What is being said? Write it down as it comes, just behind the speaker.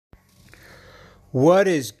What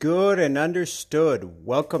is good and understood?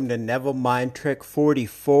 Welcome to Neville Mind Trick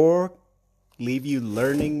 44. Leave you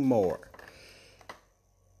learning more.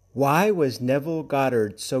 Why was Neville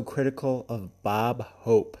Goddard so critical of Bob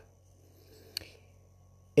Hope?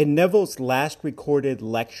 In Neville's last recorded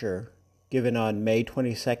lecture, given on May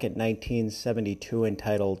 22nd, 1972,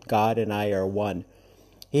 entitled God and I Are One,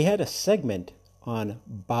 he had a segment on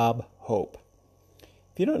Bob Hope.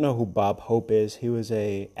 If you don't know who Bob Hope is, he was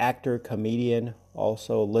an actor, comedian,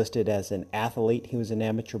 also listed as an athlete. He was an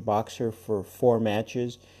amateur boxer for 4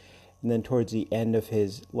 matches, and then towards the end of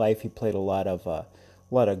his life, he played a lot of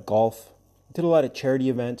golf, did a lot of charity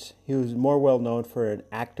events. He was more well known for an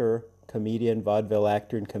actor, comedian, vaudeville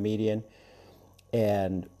actor and comedian,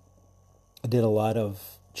 and did a lot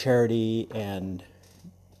of charity and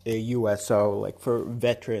a USO, like for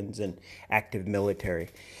veterans and active military.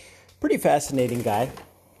 Pretty fascinating guy.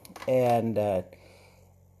 And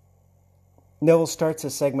Neville starts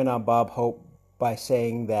a segment on Bob Hope by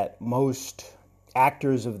saying that most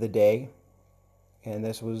actors of the day, and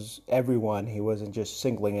this was everyone, he wasn't just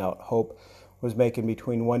singling out Hope, was making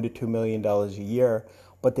between $1 to $2 million a year,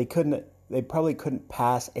 but they probably couldn't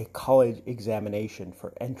pass a college examination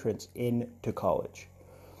for entrance into college.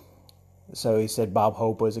 So he said Bob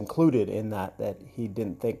Hope was included in that he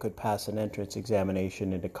didn't think could pass an entrance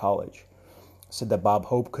examination into college. Said that Bob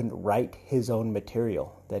Hope couldn't write his own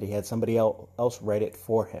material, that he had somebody else write it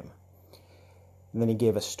for him. And then he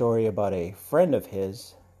gave a story about a friend of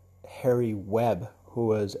his, Harry Webb, who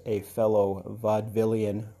was a fellow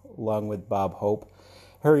vaudevillian along with Bob Hope.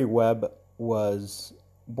 Harry Webb was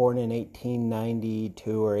born in 1892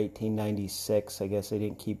 or 1896. I guess they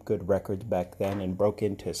didn't keep good records back then, and broke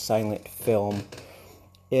into silent film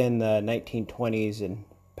in the 1920s and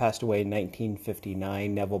passed away in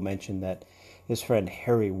 1959. Neville mentioned that his friend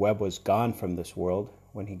Harry Webb was gone from this world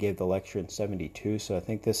when he gave the lecture in 72, so I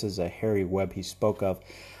think this is a Harry Webb he spoke of.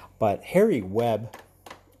 But Harry Webb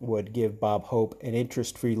would give Bob Hope an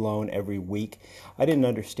interest-free loan every week. I didn't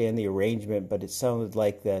understand the arrangement, but it sounded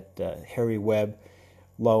like that Harry Webb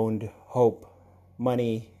loaned Hope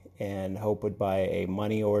money, and Hope would buy a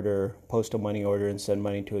money order, postal money order, and send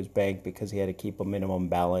money to his bank because he had to keep a minimum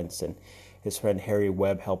balance, and his friend Harry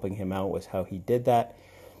Webb helping him out was how he did that.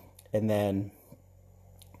 And then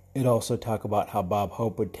it also talked about how Bob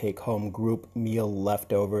Hope would take home group meal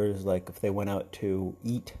leftovers, like if they went out to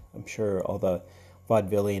eat. I'm sure all the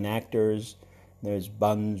vaudevillian actors, there's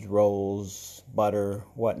buns, rolls, butter,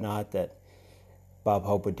 whatnot, that Bob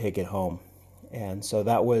Hope would take it home. And so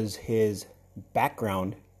that was his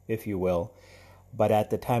background, if you will. But at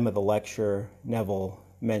the time of the lecture, Neville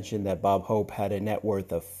mentioned that Bob Hope had a net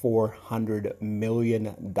worth of $400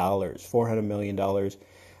 million. $400 million,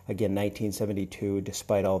 again, 1972,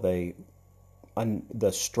 despite all the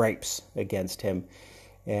stripes against him.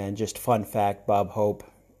 And just fun fact, Bob Hope,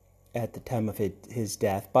 at the time of his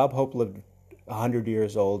death, Bob Hope lived 100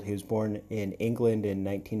 years old. He was born in England in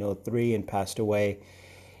 1903 and passed away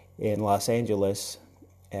in Los Angeles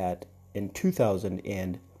in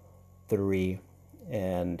 2003.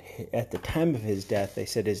 And at the time of his death, they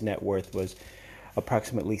said his net worth was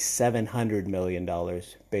approximately $700 million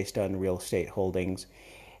based on real estate holdings.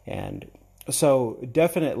 And so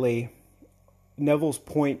definitely Neville's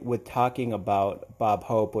point with talking about Bob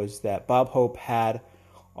Hope was that Bob Hope had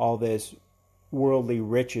all this worldly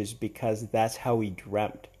riches because that's how he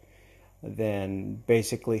dreamt. Then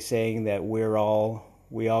basically saying that we all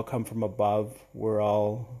come from above, we're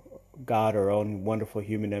all God, our own wonderful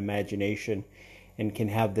human imagination, and can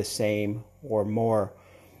have the same or more.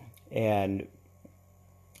 And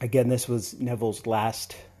again, this was Neville's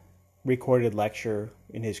last recorded lecture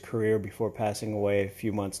in his career before passing away a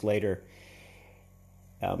few months later.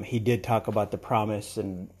 He did talk about the promise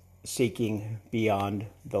and seeking beyond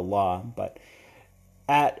the law, but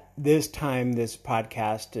at this time, this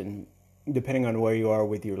podcast, and depending on where you are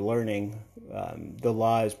with your learning, the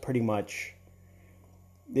law is pretty much,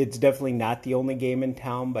 it's definitely not the only game in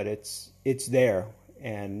town, but it's there.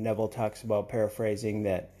 And Neville talks about, paraphrasing,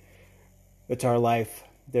 that it's our life.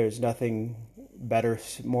 There's nothing better,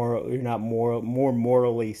 you're not more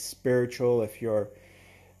morally spiritual if you're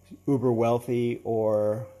uber wealthy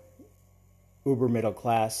or uber middle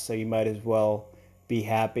class, so you might as well be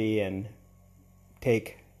happy and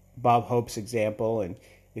take Bob Hope's example, and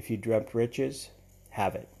if you dreamt riches,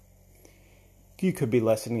 have it. You could be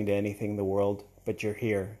listening to anything in the world, but you're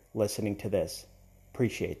here listening to this.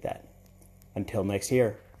 Appreciate that. Until next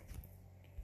year.